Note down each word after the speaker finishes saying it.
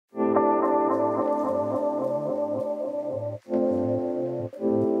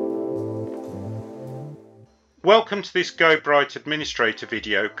Welcome to this GoBright administrator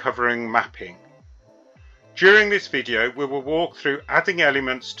video covering mapping. During this video we will walk through adding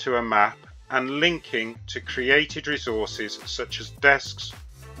elements to a map and linking to created resources such as desks,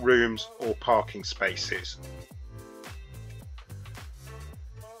 rooms or parking spaces.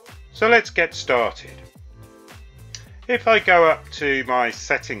 So let's get started. If I go up to my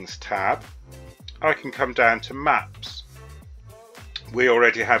settings tab, I can come down to maps. We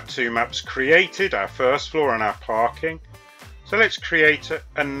already have two maps created, our first floor and our parking. So let's create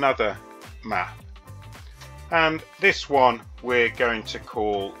another map. And this one we're going to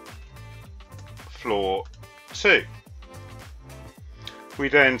call floor 2. We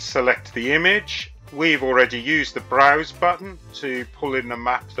then select the image. We've already used the browse button to pull in the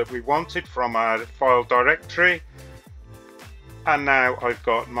map that we wanted from our file directory. And now I've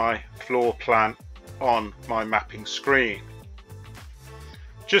got my floor plan on my mapping screen.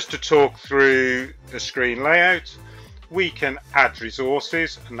 Just to talk through the screen layout, we can add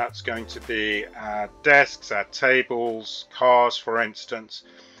resources, and that's going to be our desks, our tables, cars for instance.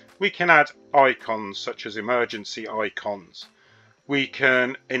 We can add icons such as emergency icons. We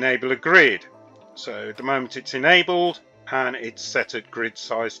can enable a grid. So at the moment it's enabled and it's set at grid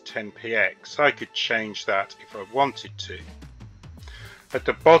size 10px. I could change that if I wanted to. At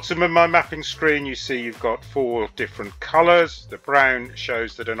the bottom of my mapping screen you see you've got 4 different colours. The brown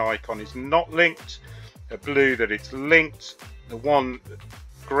shows that an icon is not linked, the blue that it's linked, the one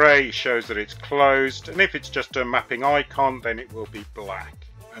grey shows that it's closed, and if it's just a mapping icon then it will be black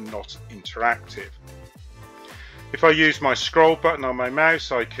and not interactive. If I use my scroll button on my mouse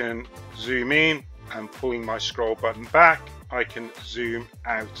I can zoom in, and pulling my scroll button back I can zoom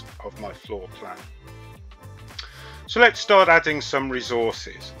out of my floor plan. So let's start adding some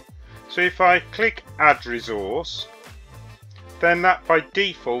resources. So if I click add resource, then that by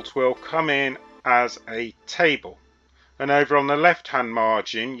default will come in as a table. And over on the left hand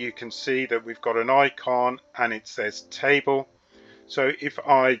margin you can see that we've got an icon and it says table. So if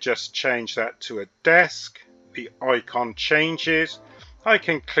I just change that to a desk, the icon changes. I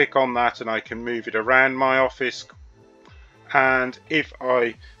can click on that and I can move it around my office. And if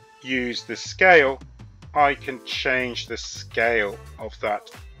I use the scale, I can change the scale of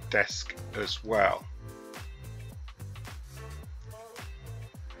that desk as well.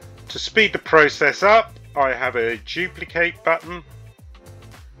 To speed the process up, I have a duplicate button,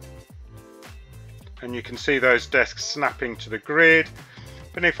 and you can see those desks snapping to the grid.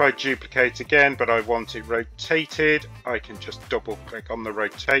 But if I duplicate again but I want it rotated, I can just double click on the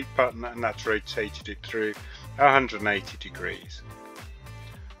rotate button and that's rotated it through 180 degrees.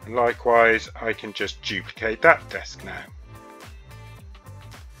 And likewise I can just duplicate that desk now.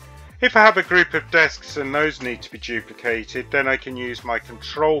 If I have a group of desks and those need to be duplicated, then I can use my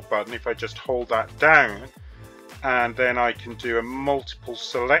control button. If I just hold that down, and then I can do a multiple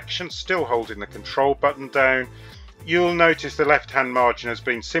selection, still holding the control button down. You'll notice the left hand margin has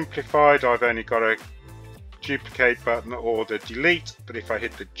been simplified. I've only got a duplicate button or the delete, but if I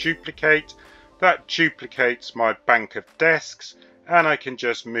hit the duplicate, that duplicates my bank of desks and I can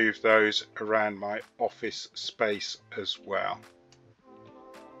just move those around my office space as well.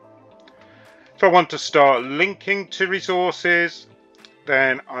 If I want to start linking to resources,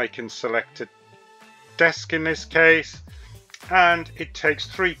 then I can select a desk in this case, and it takes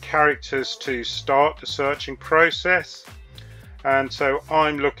 3 characters to start the searching process. And so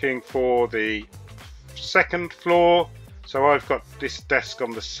I'm looking for the 2nd floor, so I've got this desk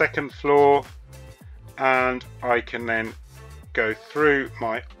on the 2nd floor, and I can then go through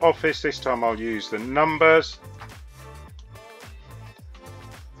my office. This time I'll use the numbers.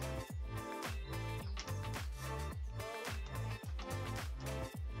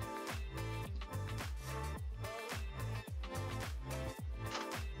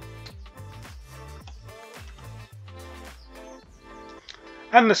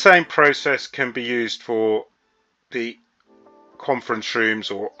 And the same process can be used for the conference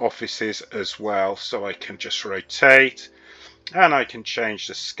rooms or offices as well. So I can just rotate and I can change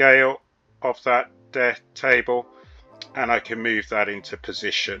the scale of that table and I can move that into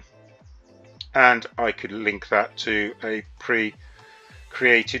position. And I could link that to a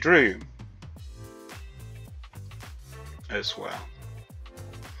pre-created room as well.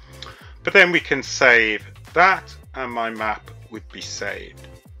 But then we can save that and my map would be saved.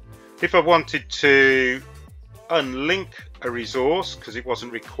 If I wanted to unlink a resource because it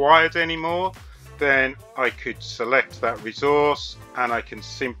wasn't required anymore, then I could select that resource and I can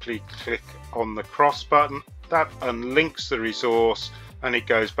simply click on the cross button. That unlinks the resource and it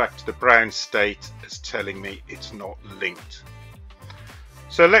goes back to the brown state as telling me it's not linked.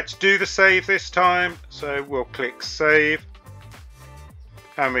 So let's do the save this time. So we'll click save,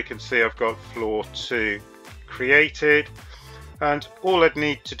 and we can see I've got floor 2 created. And all I'd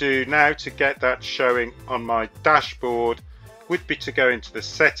need to do now to get that showing on my dashboard would be to go into the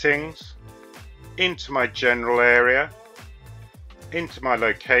settings, into my general area, into my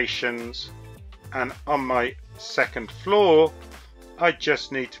locations, and on my second floor I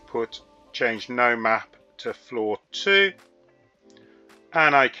just need to change no map to floor 2,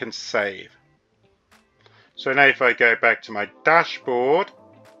 and I can save. So now if I go back to my dashboard,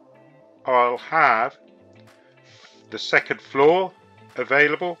 I'll have the second floor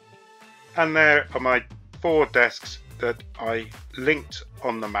available, and there are my 4 desks that I linked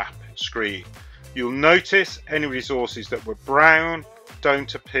on the map screen. You'll notice any resources that were brown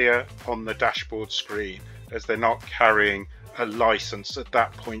don't appear on the dashboard screen, as they're not carrying a license at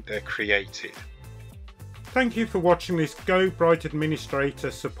that point they're created. Thank you for watching this GoBright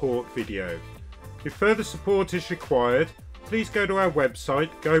Administrator support video. If further support is required, please go to our website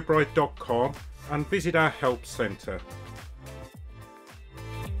gobright.com and visit our help centre.